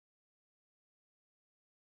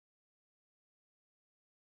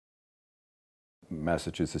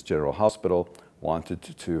Massachusets General Hospital wanted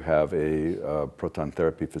to have a proton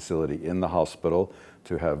therapy facility in the hospital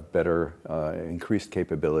to have better, increased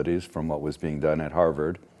capabilities from what was being done at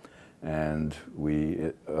Harvard. And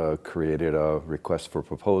we created a request for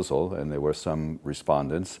proposal, and there were some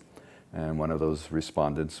respondents. And one of those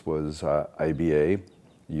respondents was IBA,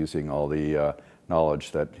 using all the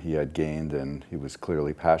knowledge that he had gained, and he was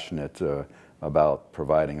clearly passionate about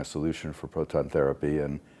providing a solution for proton therapy.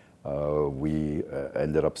 And we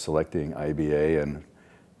ended up selecting IBA and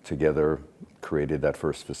together created that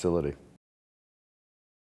first facility.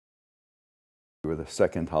 We were the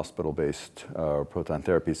second hospital-based proton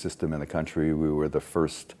therapy system in the country. We were the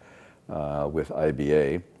first with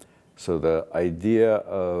IBA. So the idea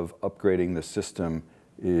of upgrading the system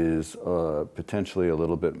is potentially a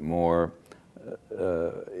little bit more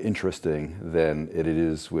interesting than it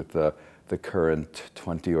is with the current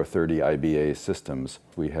 20 or 30 IBA systems.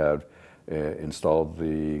 We have installed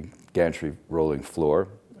the gantry rolling floor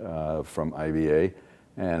from IBA,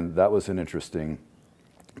 and that was an interesting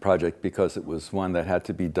project because it was one that had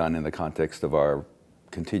to be done in the context of our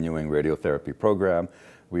continuing radiotherapy program.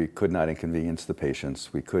 We could not inconvenience the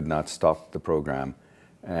patients. We could not stop the program.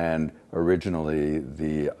 And originally,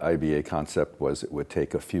 the IBA concept was it would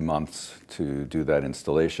take a few months to do that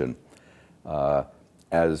installation.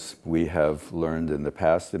 As we have learned in the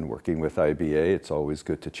past in working with IBA, it's always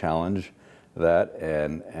good to challenge that.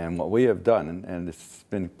 And what we have done, and it's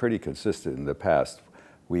been pretty consistent in the past,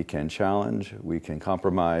 we can challenge, we can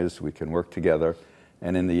compromise, we can work together.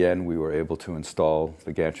 And in the end, we were able to install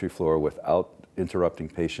the gantry floor without interrupting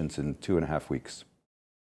patients in 2.5 weeks.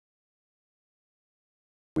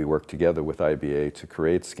 We worked together with IBA to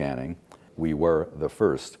create scanning. We were the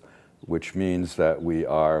first, which means that we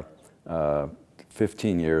are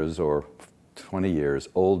 15 years or 20 years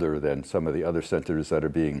older than some of the other centers that are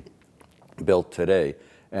being built today.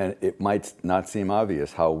 And it might not seem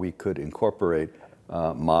obvious how we could incorporate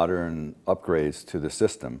modern upgrades to the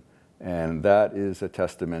system. And that is a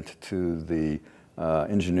testament to the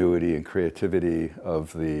ingenuity and creativity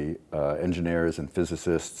of the engineers and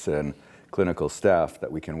physicists and clinical staff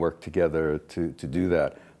that we can work together to do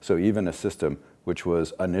that. So even a system which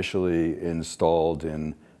was initially installed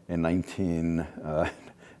in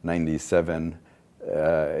 1997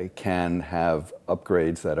 can have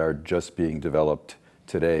upgrades that are just being developed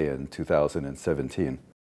today in 2017.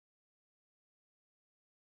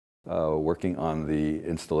 Working on the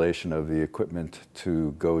installation of the equipment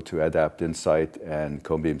to go to Adapt Insight and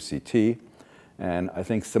Cone Beam CT. And I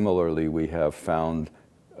think similarly we have found,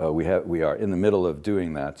 we are in the middle of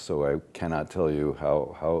doing that, so I cannot tell you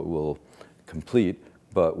how it will complete,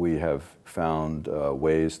 but we have found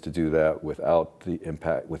ways to do that without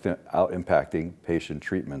impacting patient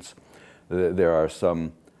treatments. There are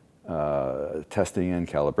some testing and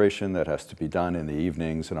calibration that has to be done in the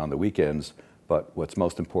evenings and on the weekends, but what's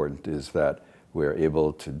most important is that we're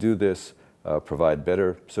able to do this, provide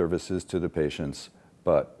better services to the patients,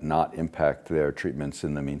 but not impact their treatments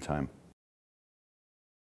in the meantime.